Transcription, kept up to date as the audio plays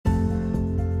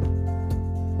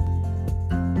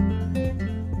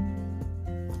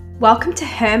Welcome to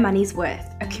Her Money's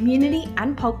Worth, a community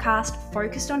and podcast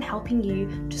focused on helping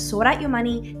you to sort out your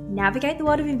money, navigate the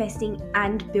world of investing,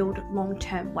 and build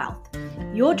long-term wealth.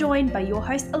 You're joined by your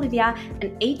host, Olivia,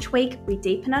 and each week we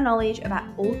deepen our knowledge about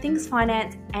all things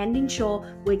finance and ensure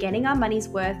we're getting our money's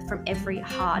worth from every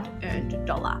hard-earned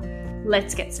dollar.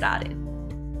 Let's get started.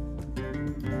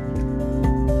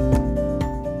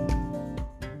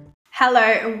 Hello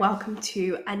and welcome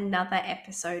to another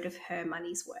episode of Her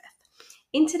Money's Worth.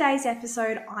 In today's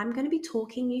episode, I'm going to be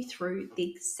talking you through the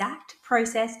exact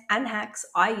process and hacks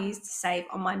I use to save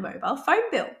on my mobile phone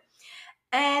bill.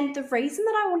 And the reason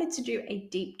that I wanted to do a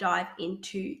deep dive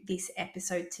into this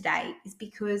episode today is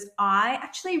because I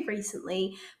actually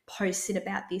recently posted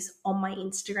about this on my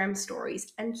Instagram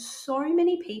stories, and so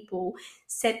many people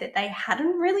said that they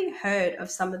hadn't really heard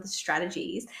of some of the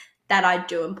strategies that I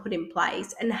do and put in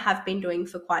place and have been doing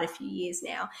for quite a few years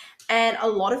now. And a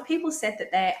lot of people said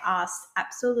that they are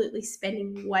absolutely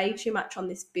spending way too much on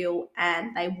this bill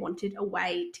and they wanted a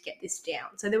way to get this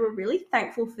down. So they were really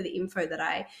thankful for the info that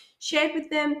I shared with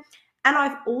them. And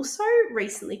I've also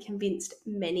recently convinced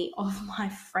many of my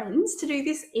friends to do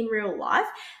this in real life,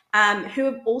 who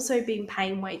have also been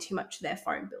paying way too much for their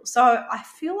phone bill. So I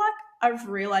feel like I've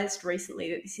realized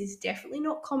recently that this is definitely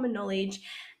not common knowledge,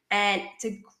 and it's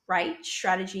a great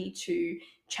strategy to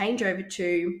change over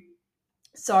to.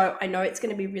 So I know it's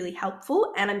going to be really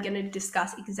helpful, and I'm going to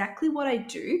discuss exactly what I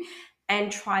do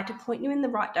and try to point you in the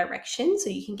right direction so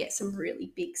you can get some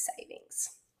really big savings.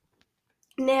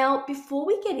 Now, before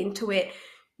we get into it,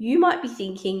 you might be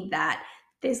thinking that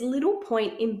there's little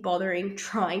point in bothering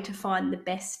trying to find the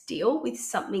best deal with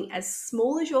something as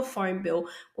small as your phone bill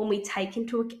when we take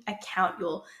into account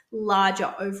your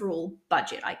larger overall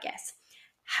budget, I guess.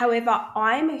 However,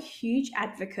 I'm a huge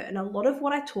advocate, and a lot of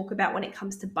what I talk about when it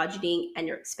comes to budgeting and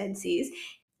your expenses,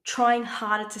 trying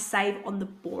harder to save on the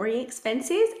boring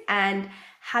expenses and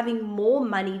having more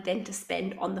money than to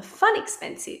spend on the fun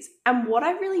expenses. And what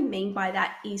I really mean by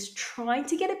that is trying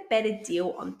to get a better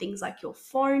deal on things like your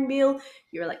phone bill,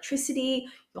 your electricity,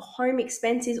 your home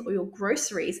expenses, or your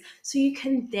groceries, so you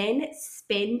can then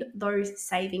spend those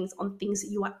savings on things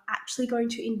that you are actually going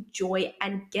to enjoy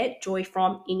and get joy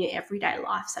from in your everyday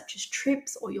life, such as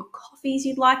trips or your coffees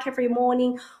you'd like every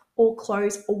morning, or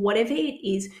clothes, or whatever it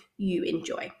is you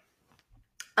enjoy.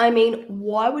 I mean,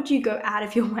 why would you go out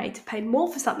of your way to pay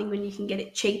more for something when you can get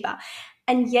it cheaper?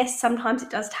 And yes, sometimes it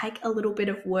does take a little bit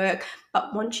of work,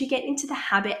 but once you get into the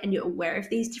habit and you're aware of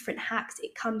these different hacks,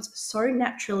 it comes so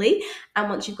naturally. And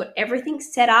once you've got everything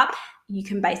set up, you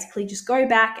can basically just go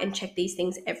back and check these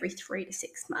things every 3 to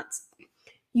 6 months.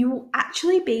 You will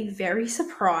actually be very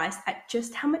surprised at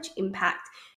just how much impact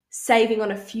saving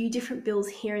on a few different bills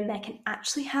here and there can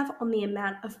actually have on the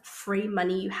amount of free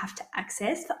money you have to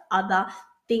access for other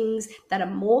things that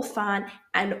are more fun,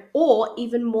 and or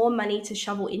even more money to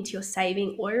shovel into your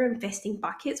saving or your investing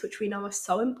buckets, which we know are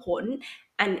so important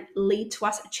and lead to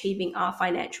us achieving our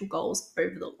financial goals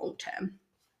over the long term.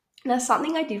 Now,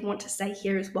 something I did want to say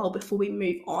here as well before we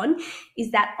move on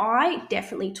is that I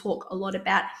definitely talk a lot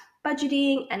about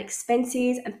budgeting and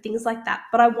expenses and things like that,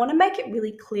 but I want to make it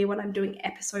really clear when I'm doing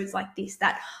episodes like this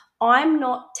that I'm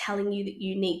not telling you that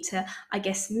you need to, I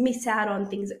guess, miss out on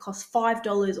things that cost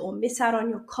 $5 or miss out on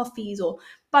your coffees or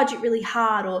budget really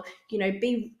hard or,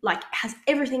 be like, has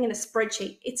everything in a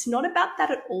spreadsheet. It's not about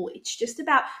that at all. It's just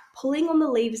about pulling on the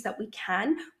levers that we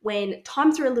can when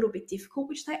times are a little bit difficult,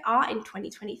 which they are in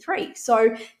 2023.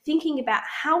 So thinking about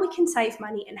how we can save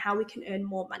money and how we can earn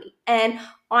more money. And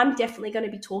I'm definitely going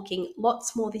to be talking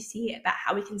lots more this year about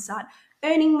how we can start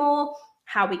earning more,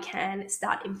 how we can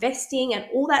start investing and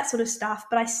all that sort of stuff,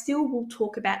 but I still will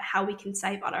talk about how we can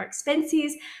save on our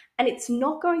expenses. And it's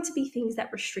not going to be things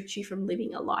that restrict you from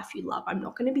living a life you love. I'm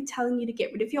not going to be telling you to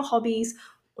get rid of your hobbies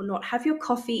or not have your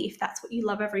coffee if that's what you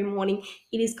love every morning.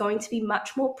 It is going to be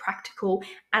much more practical.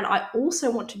 And I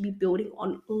also want to be building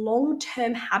on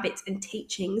long-term habits and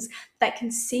teachings that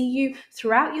can see you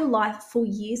throughout your life for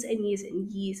years and years and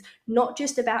years, not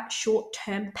just about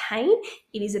short-term pain.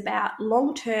 It is about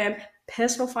long-term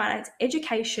personal finance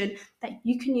education that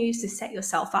you can use to set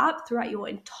yourself up throughout your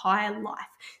entire life.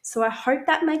 So I hope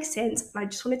that makes sense. And I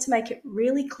just wanted to make it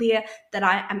really clear that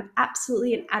I am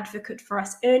absolutely an advocate for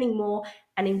us earning more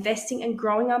and investing and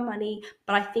growing our money.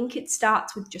 But I think it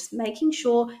starts with just making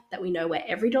sure that we know where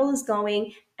every dollar is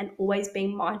going and always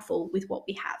being mindful with what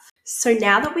we have. So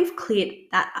now that we've cleared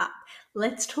that up,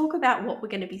 let's talk about what we're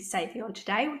going to be saving on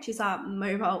today, which is our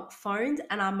mobile phones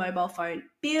and our mobile phone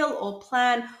bill or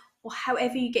plan, or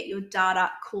however you get your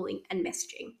data, calling, and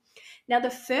messaging. Now, the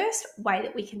first way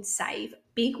that we can save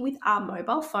big with our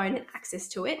mobile phone and access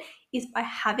to it is by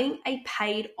having a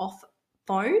paid off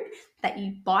phone that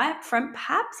you buy up front,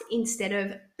 perhaps, instead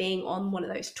of being on one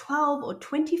of those 12 or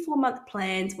 24-month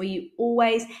plans where you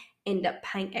always end up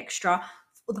paying extra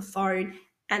for the phone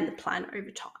and the plan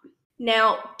over time.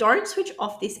 Now, don't switch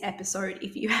off this episode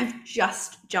if you have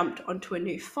just jumped onto a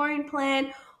new phone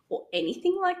plan or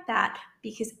anything like that,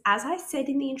 because as I said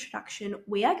in the introduction,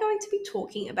 we are going to be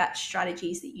talking about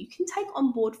strategies that you can take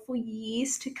on board for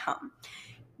years to come.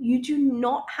 You do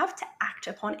not have to act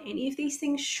upon any of these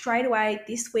things straight away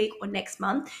this week or next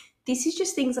month. This is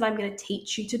just things that I'm going to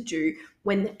teach you to do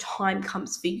when the time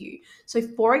comes for you. So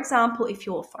for example, if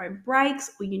your phone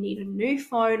breaks or you need a new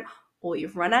phone or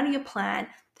you've run out of your plan,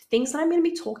 the things that I'm going to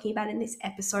be talking about in this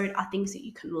episode are things that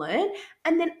you can learn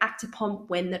and then act upon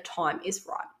when the time is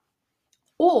right.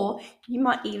 Or you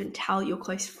might even tell your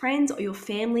close friends or your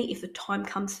family if the time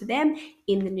comes for them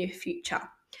in the near future.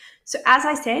 So as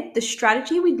I said, the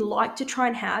strategy we'd like to try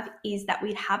and have is that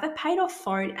we'd have a paid off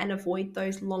phone and avoid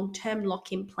those long-term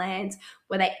lock-in plans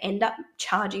where they end up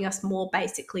charging us more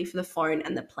basically for the phone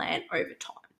and the plan over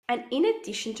time. And in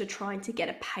addition to trying to get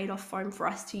a paid off phone for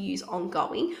us to use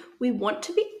ongoing, we want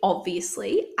to be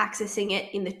obviously accessing it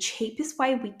in the cheapest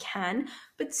way we can,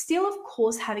 but still, of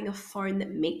course, having a phone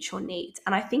that meets your needs.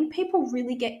 And I think people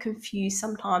really get confused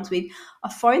sometimes with a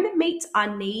phone that meets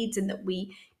our needs and that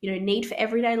we, need for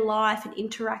everyday life and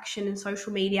interaction and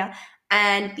social media,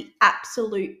 and the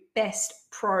absolute best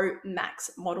Pro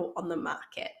Max model on the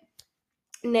market.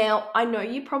 Now, I know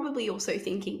you're probably also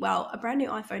thinking, well, a brand new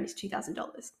iPhone is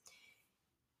 $2,000.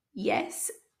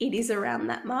 Yes, it is around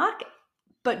that mark,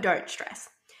 but don't stress.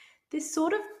 There's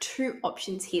sort of two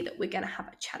options here that we're going to have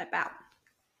a chat about.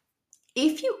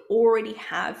 If you already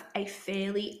have a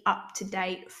fairly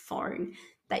up-to-date phone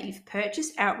that you've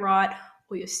purchased outright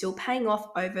or you're still paying off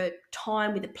over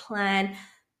time with a plan,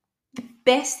 the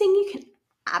best thing you can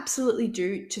absolutely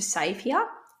do to save here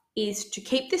is to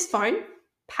keep this phone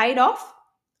paid off,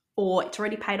 or it's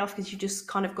already paid off because you just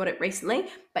kind of got it recently,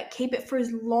 but keep it for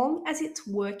as long as it's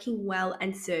working well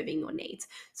and serving your needs.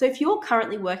 So if you're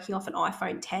currently working off an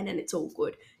iPhone 10 and it's all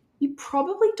good, you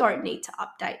probably don't need to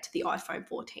update to the iPhone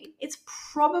 14. It's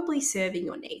probably serving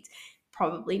your needs.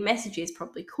 Probably messages,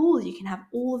 probably calls. You can have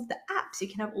all of the apps. You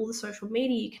can have all the social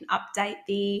media. You can update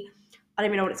the, I don't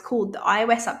even know what it's called, the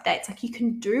iOS updates. Like, you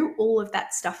can do all of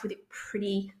that stuff with it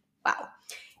pretty well.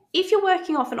 If you're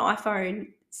working off an iPhone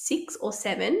 6 or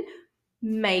 7,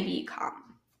 maybe you can't.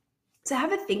 So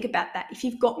have a think about that. If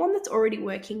you've got one that's already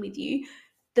working with you,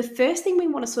 the first thing we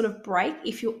want to sort of break,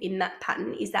 if you're in that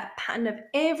pattern, is that pattern of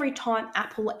every time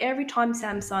Apple, every time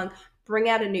Samsung bring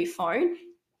out a new phone,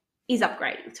 is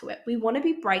upgrading to it. We want to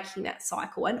be breaking that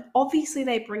cycle. And obviously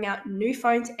they bring out new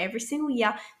phones every single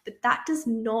year, but that does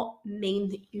not mean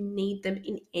that you need them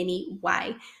in any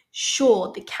way.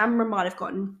 Sure, the camera might have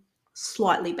gotten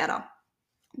slightly better.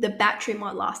 The battery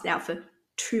might last now for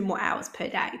 2 more hours per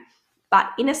day.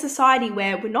 But in a society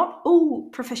where we're not all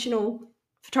professional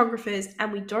photographers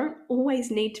and we don't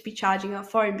always need to be charging our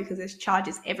phone because there's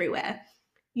chargers everywhere,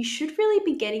 you should really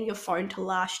be getting your phone to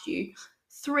last you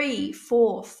 3,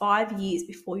 4, 5 years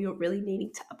before you're really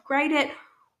needing to upgrade it,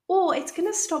 or it's going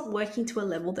to stop working to a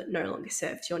level that no longer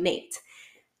serves your needs.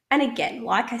 And again,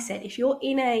 like I said, if you're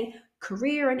in a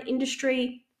career and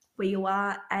industry where you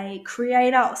are a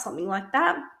creator or something like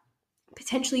that,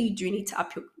 potentially you do need to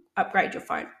upgrade your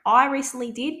phone. I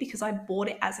recently did because I bought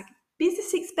it as a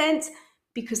business expense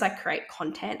because I create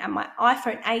content, and my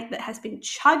iPhone 8 that has been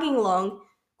chugging along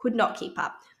could not keep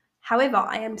up. However,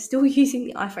 I am still using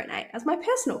the iPhone 8 as my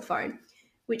personal phone,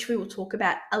 which we will talk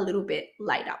about a little bit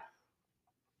later.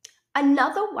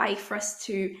 Another way for us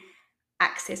to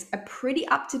access a pretty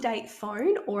up-to-date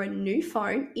phone or a new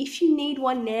phone, if you need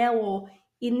one now or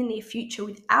in the near future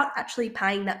without actually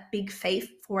paying that big fee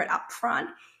for it up front,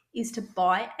 is to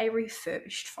buy a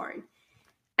refurbished phone.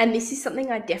 And this is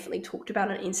something I definitely talked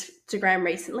about on Instagram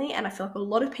recently, and I feel like a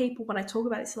lot of people, when I talk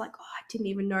about this, are like, oh, I didn't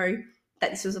even know that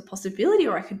this was a possibility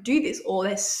or I could do this, or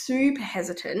they're super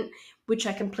hesitant, which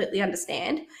I completely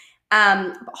understand.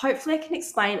 But hopefully I can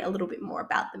explain a little bit more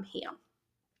about them here.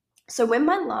 So when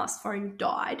my last phone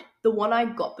died, the one I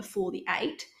got before the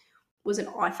 8 was an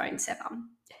iPhone 7.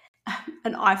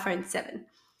 An iPhone 7.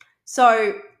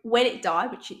 So when it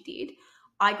died, which it did,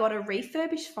 I got a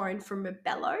refurbished phone from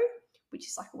Mobello, which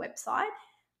is like a website,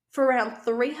 for around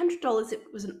 $300. It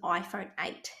was an iPhone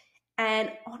 8.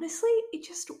 And honestly, it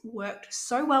just worked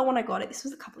so well when I got it. This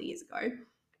was a couple of years ago.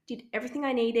 Did everything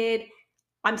I needed.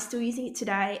 I'm still using it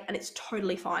today and it's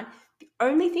totally fine. The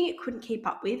only thing it couldn't keep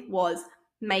up with was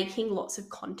making lots of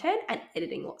content and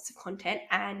editing lots of content,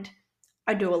 and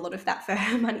I do a lot of that for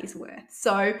her money's worth.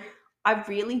 So I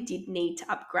really did need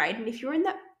to upgrade. And if you're in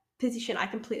that position, I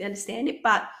completely understand it.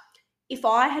 But if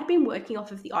I had been working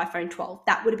off of the iPhone 12,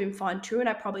 that would have been fine too, and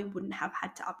I probably wouldn't have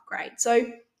had to upgrade. So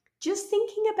just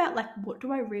thinking about like, what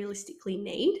do I realistically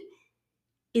need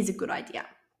is a good idea.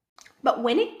 But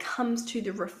when it comes to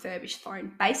the refurbished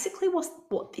phone, basically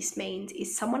what this means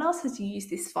is someone else has used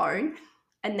this phone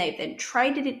and they've then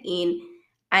traded it in,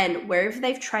 and wherever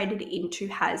they've traded it into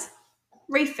has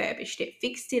refurbished it,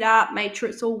 fixed it up, made sure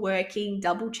it's all working,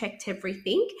 double checked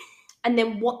everything. And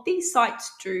then what these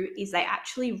sites do is they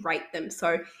actually rate them.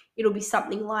 So it'll be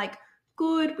something like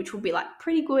good, which will be like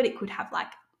pretty good. It could have like,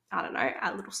 I don't know,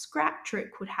 a little scratch, or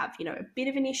it could have, a bit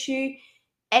of an issue.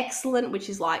 Excellent, which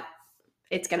is like,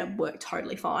 it's going to work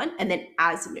totally fine. And then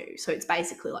as new. So it's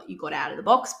basically like you got out of the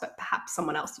box, but perhaps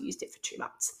someone else used it for 2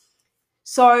 months.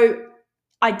 So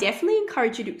I definitely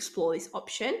encourage you to explore this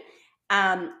option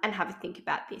and have a think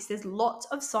about this. There's lots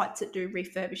of sites that do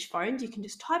refurbished phones. You can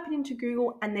just type it into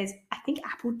Google, and there's, I think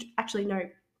Apple, actually no,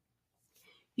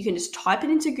 you can just type it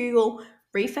into Google,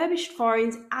 refurbished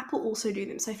phones. Apple also do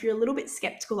them. So if you're a little bit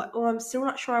skeptical, like, oh, I'm still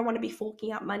not sure I want to be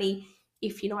forking out money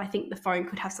if, I think the phone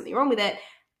could have something wrong with it,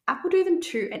 Apple do them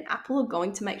too, and Apple are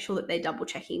going to make sure that they're double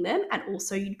checking them, and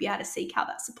also you'd be able to seek out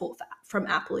that support from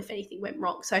Apple if anything went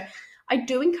wrong. So I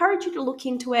do encourage you to look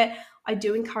into it. I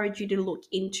do encourage you to look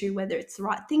into whether it's the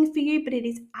right thing for you, but it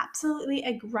is absolutely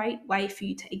a great way for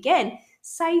you to, again,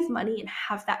 save money and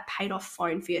have that paid off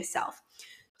phone for yourself.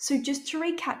 So just to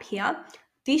recap here,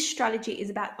 this strategy is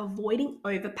about avoiding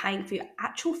overpaying for your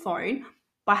actual phone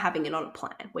by having it on a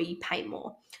plan where you pay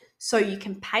more. So you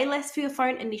can pay less for your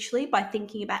phone initially by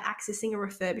thinking about accessing a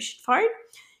refurbished phone.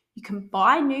 You can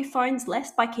buy new phones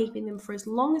less by keeping them for as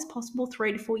long as possible,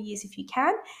 3 to 4 years if you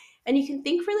can. And you can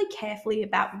think really carefully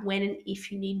about when and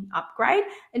if you need an upgrade,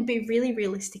 and be really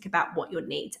realistic about what your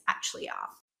needs actually are.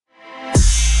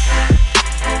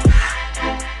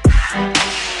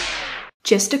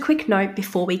 Just a quick note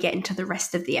before we get into the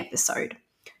rest of the episode.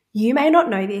 You may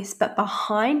not know this, but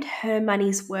behind Her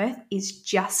Money's Worth is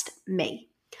just me.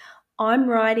 I'm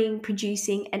writing,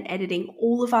 producing, and editing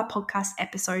all of our podcast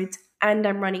episodes, and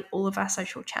I'm running all of our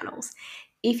social channels.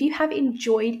 If you have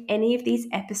enjoyed any of these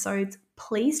episodes,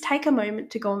 please take a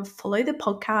moment to go and follow the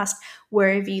podcast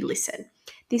wherever you listen.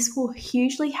 This will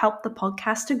hugely help the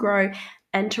podcast to grow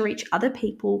and to reach other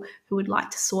people who would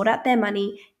like to sort out their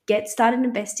money, get started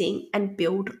investing, and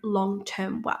build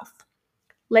long-term wealth.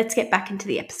 Let's get back into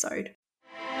the episode.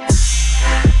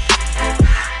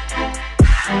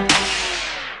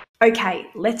 Okay,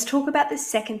 let's talk about the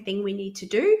second thing we need to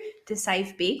do to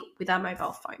save big with our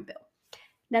mobile phone bill.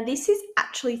 Now, this is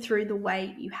actually through the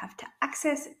way you have to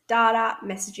access data,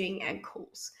 messaging, and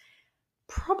calls.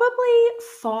 Probably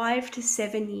 5 to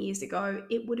 7 years ago,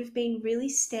 it would have been really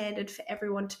standard for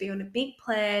everyone to be on a big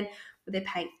plan where they're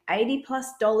paying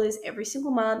 $80+ every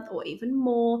single month, or even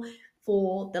more,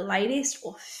 for the latest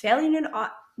or fairly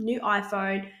new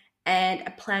iPhone and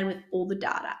a plan with all the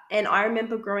data. And I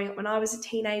remember growing up when I was a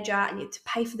teenager, and you had to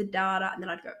pay for the data, and then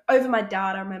I'd go over my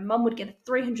data, and my mum would get a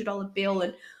 $300 bill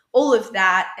and all of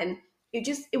that. And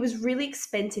it was really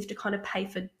expensive to kind of pay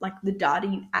for like the data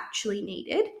you actually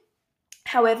needed.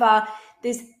 However,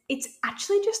 it's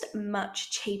actually just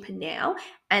much cheaper now,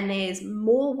 and there's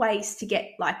more ways to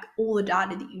get like all the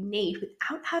data that you need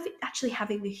without actually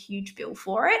having the huge bill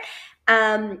for it.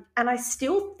 And I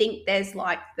still think there's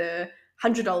like the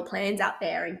 $100 plans out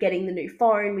there, and getting the new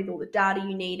phone with all the data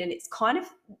you need, and it's kind of,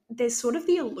 there's sort of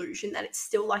the illusion that it's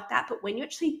still like that, but when you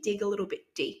actually dig a little bit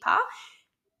deeper,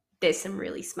 there's some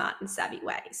really smart and savvy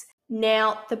ways.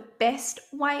 Now, the best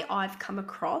way I've come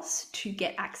across to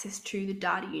get access to the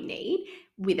data you need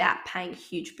without paying a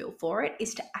huge bill for it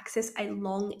is to access a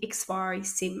long expiry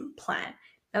SIM plan.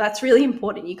 Now, that's really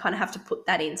important. You kind of have to put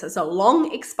that in. So it's a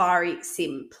long expiry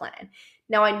SIM plan.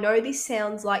 Now, I know this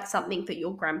sounds like something that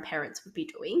your grandparents would be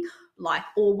doing,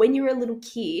 or when you're a little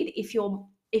kid, if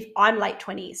I'm late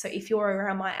 20s, so if you're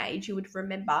around my age, you would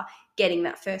remember getting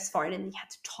that first phone and you had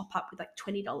to top up with like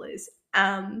 $20.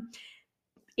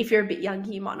 If you're a bit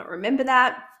younger, you might not remember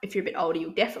that. If you're a bit older,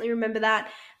 you'll definitely remember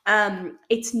that.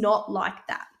 It's not like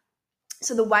that.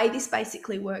 So the way this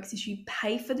basically works is you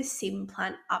pay for the SIM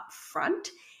plan up front,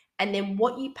 and then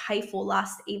what you pay for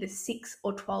lasts either 6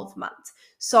 or 12 months.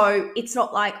 So it's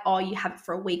not like, oh, you have it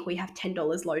for a week or you have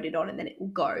 $10 loaded on and then it will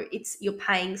go. You're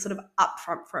paying sort of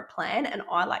upfront for a plan, and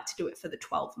I like to do it for the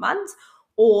 12 months.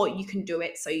 Or you can do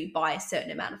it so you buy a certain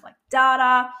amount of like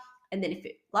data, and then if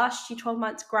it lasts you 12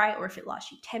 months, great. Or if it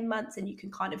lasts you 10 months, and you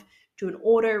can kind of do an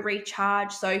auto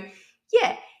recharge. So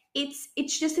yeah,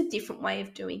 it's just a different way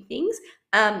of doing things.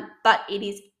 But it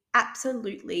is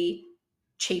absolutely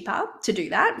cheaper to do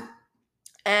that.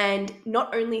 And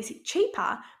not only is it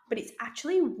cheaper, but it's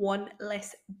actually one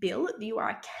less bill that you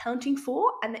are accounting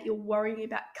for and that you're worrying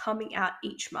about coming out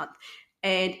each month.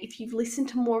 And if you've listened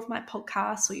to more of my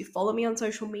podcasts or you follow me on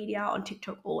social media, on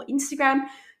TikTok or Instagram,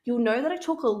 you'll know that I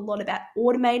talk a lot about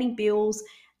automating bills,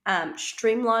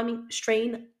 streamlining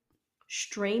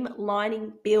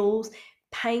bills,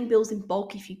 paying bills in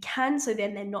bulk if you can, so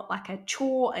then they're not like a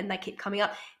chore and they keep coming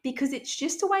up, because it's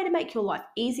just a way to make your life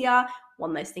easier,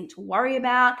 one less thing to worry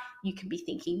about. You can be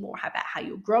thinking more about how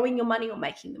you're growing your money or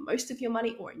making the most of your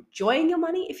money or enjoying your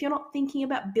money if you're not thinking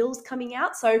about bills coming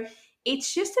out. So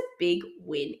it's just a big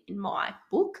win in my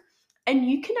book. And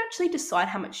you can actually decide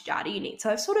how much data you need. So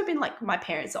I've sort of been like, my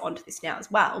parents are onto this now as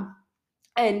well.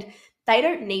 And they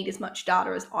don't need as much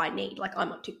data as I need. Like,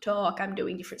 I'm on TikTok, I'm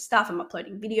doing different stuff, I'm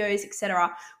uploading videos,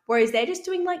 etc. Whereas they're just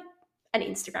doing like an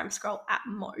Instagram scroll at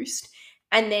most,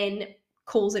 and then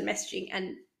calls and messaging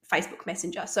and Facebook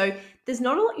Messenger. So there's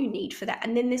not a lot you need for that.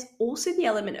 And then there's also the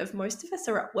element of most of us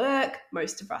are at work,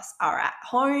 most of us are at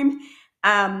home,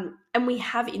 and we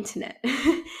have internet.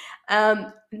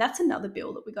 And that's another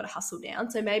bill that we got to hustle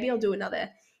down. So maybe I'll do another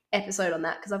episode on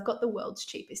that, because I've got the world's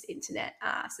cheapest internet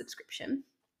subscription.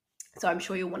 So I'm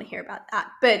sure you'll want to hear about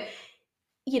that. But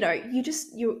you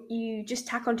just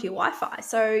tack onto your Wi-Fi.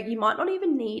 So you might not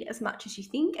even need as much as you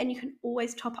think, and you can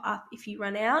always top up if you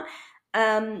run out.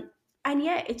 And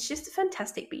yeah, it's just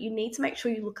fantastic, but you need to make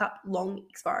sure you look up long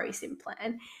expiry SIM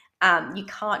plan. You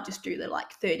can't just do the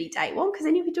like 30-day one, because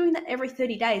then you'll be doing that every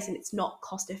 30 days and it's not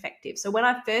cost effective. So when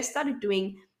I first started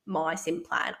doing my SIM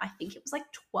plan, I think it was like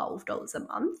 $12 a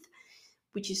month,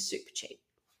 which is super cheap.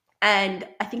 And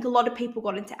I think a lot of people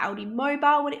got into Aldi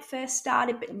Mobile when it first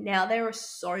started, but now there are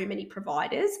so many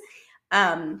providers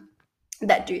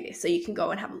that do this. So you can go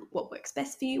and have a look what works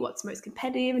best for you, what's most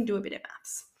competitive, and do a bit of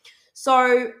maths.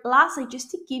 So lastly,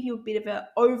 just to give you a bit of an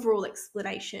overall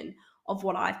explanation of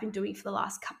what I've been doing for the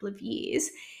last couple of years,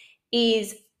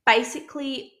 is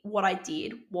basically what I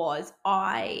did was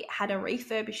I had a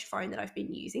refurbished phone that I've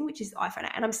been using, which is iPhone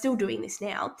 8, and I'm still doing this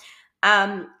now.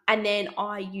 And then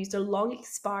I used a long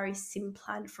expiry SIM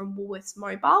plan from Woolworths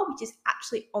Mobile, which is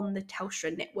actually on the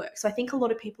Telstra network. So I think a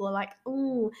lot of people are like,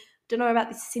 oh, don't know about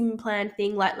this SIM plan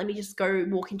thing. Like, let me just go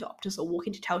walk into Optus or walk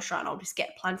into Telstra and I'll just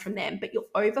get a plan from them. But you're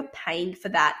overpaying for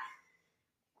that.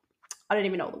 I don't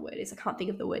even know what the word is. I can't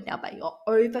think of the word now, but you're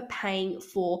overpaying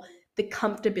for the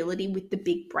comfortability with the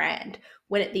big brand,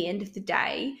 when at the end of the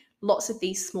day, lots of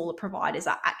these smaller providers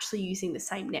are actually using the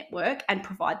same network and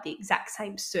provide the exact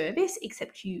same service,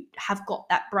 except you have got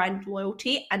that brand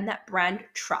loyalty and that brand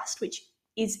trust, which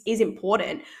is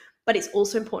important. But it's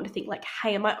also important to think like,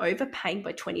 hey, am I overpaying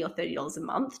by $20 or $30 a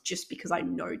month just because I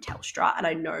know Telstra and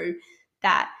I know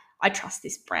that I trust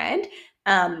this brand?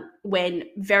 When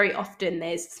very often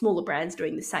there's smaller brands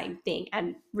doing the same thing,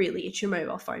 and really it's your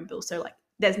mobile phone bill. So like,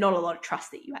 there's not a lot of trust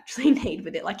that you actually need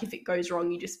with it. Like, if it goes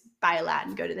wrong, you just bail out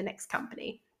and go to the next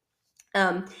company.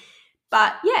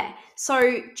 But yeah,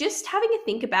 so just having a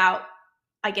think about,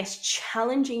 I guess,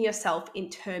 challenging yourself in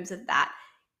terms of that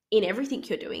in everything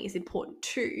you're doing is important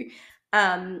too.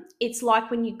 It's like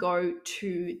when you go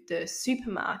to the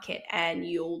supermarket and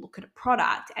you'll look at a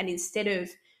product, and instead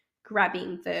of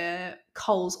grabbing the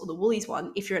Coles or the Woolies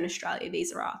one, if you're in Australia,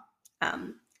 these are our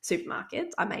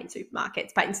supermarkets, our main supermarkets,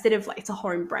 but instead of like, it's a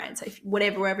home brand. So if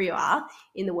wherever you are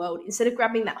in the world, instead of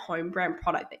grabbing that home brand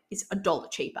product that is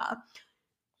 $1 cheaper,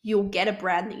 you'll get a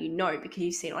brand that you know because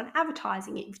you've seen it on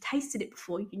advertising, you've tasted it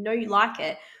before, you know you like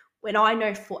it. When I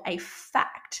know for a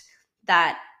fact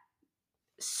that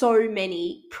so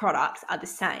many products are the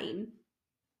same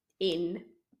in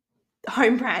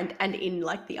home brand and in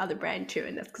like the other brand too,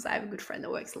 and that's because I have a good friend that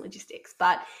works in logistics.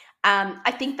 But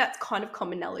I think that's kind of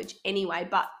common knowledge anyway.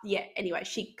 But yeah, anyway,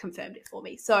 she confirmed it for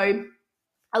me. So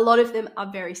a lot of them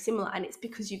are very similar, and it's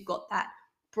because you've got that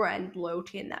brand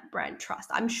loyalty and that brand trust.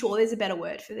 I'm sure there's a better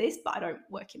word for this, but I don't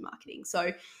work in marketing,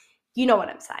 so you know what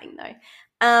I'm saying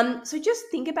though. So just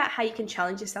think about how you can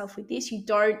challenge yourself with this. You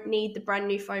don't need the brand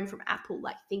new phone from Apple.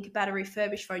 Like, think about a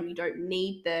refurbished phone. You don't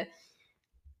need the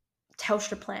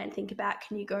Telstra plan. Think about,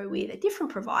 can you go with a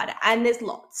different provider? And there's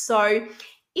lots. So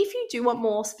if you do want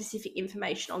more specific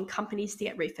information on companies to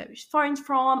get refurbished phones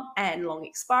from and long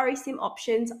expiry SIM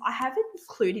options, I have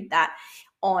included that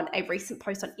on a recent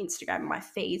post on Instagram in my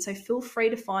feed. So feel free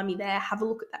to find me there, have a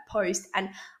look at that post, and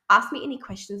ask me any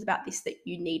questions about this that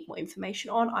you need more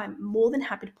information on. I'm more than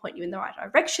happy to point you in the right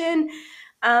direction.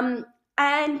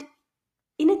 And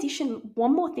in addition,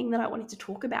 one more thing that I wanted to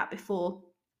talk about before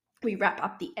we wrap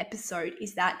up the episode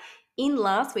is that In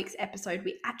last week's episode,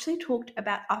 we actually talked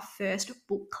about our first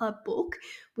book club book,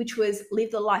 which was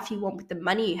Live the Life You Want with the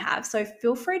Money You Have. So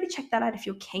feel free to check that out if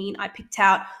you're keen. I picked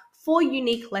out 4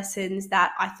 unique lessons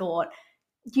that I thought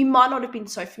you might not have been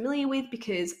so familiar with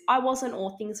because I wasn't,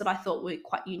 or things that I thought were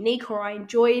quite unique or I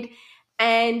enjoyed.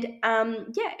 And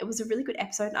it was a really good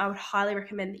episode, and I would highly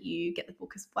recommend that you get the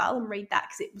book as well and read that,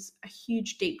 because it was a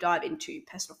huge deep dive into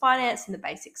personal finance and the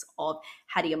basics of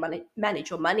how do you manage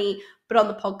your money. But on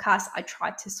the podcast, I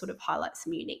tried to sort of highlight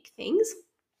some unique things.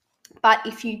 But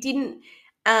if you didn't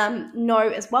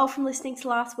know as well from listening to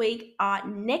last week, our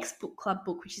next book club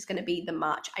book, which is going to be the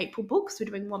March-April book, so we're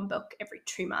doing one book every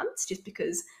 2 months just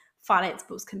because finance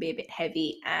books can be a bit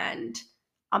heavy and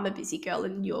I'm a busy girl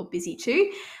and you're busy too,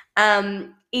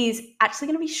 is actually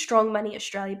going to be Strong Money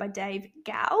Australia by Dave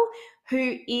Gow,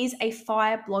 who is a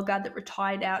FIRE blogger that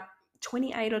retired out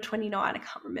 28 or 29, I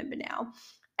can't remember now,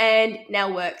 and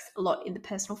now works a lot in the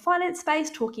personal finance space,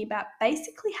 talking about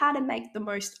basically how to make the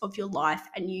most of your life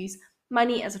and use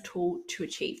money as a tool to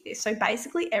achieve this. So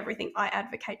basically everything I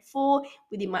advocate for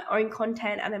within my own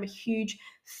content, and I'm a huge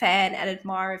fan and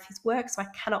admirer of his work, so I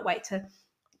cannot wait to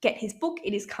get his book.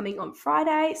 It is coming on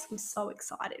Friday, so I'm so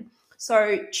excited.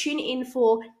 So tune in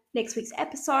for next week's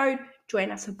episode,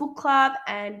 join us for book club,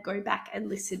 and go back and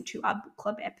listen to our book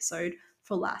club episode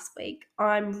for last week.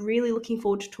 I'm really looking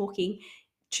forward to talking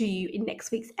to you in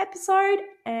next week's episode,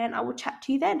 and I will chat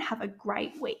to you then. Have a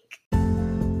great week.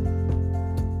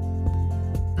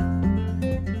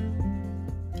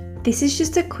 This is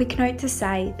just a quick note to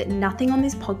say that nothing on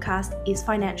this podcast is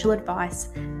financial advice,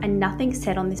 and nothing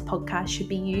said on this podcast should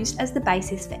be used as the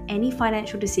basis for any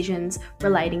financial decisions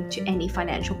relating to any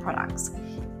financial products.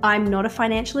 I'm not a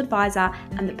financial advisor,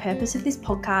 and the purpose of this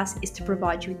podcast is to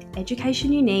provide you with the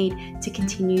education you need to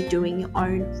continue doing your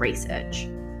own research.